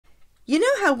You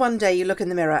know how one day you look in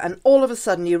the mirror and all of a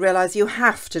sudden you realise you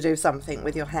have to do something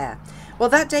with your hair? Well,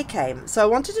 that day came, so I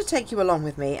wanted to take you along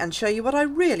with me and show you what I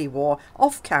really wore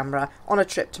off camera on a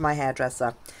trip to my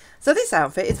hairdresser. So this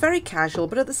outfit is very casual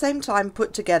but at the same time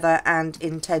put together and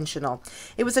intentional.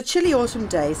 It was a chilly autumn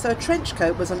day, so a trench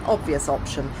coat was an obvious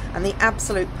option and the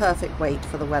absolute perfect weight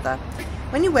for the weather.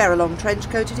 When you wear a long trench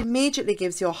coat, it immediately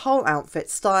gives your whole outfit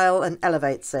style and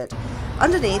elevates it.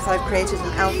 Underneath, I've created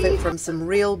an outfit from some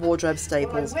real wardrobe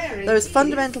staples, those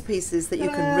fundamental pieces that you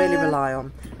can really rely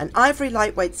on. An ivory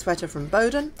lightweight sweater from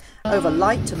Boden, over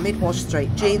light to mid-wash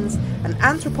straight jeans, an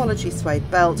Anthropologie suede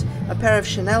belt, a pair of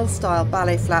Chanel style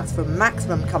ballet flats for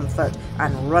maximum comfort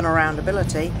and run-around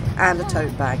ability, and a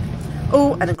tote bag.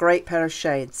 Oh, and a great pair of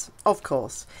shades, of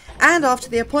course. And after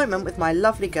the appointment with my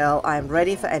lovely girl, I am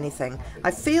ready for anything.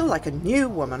 I feel like a new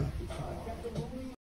woman.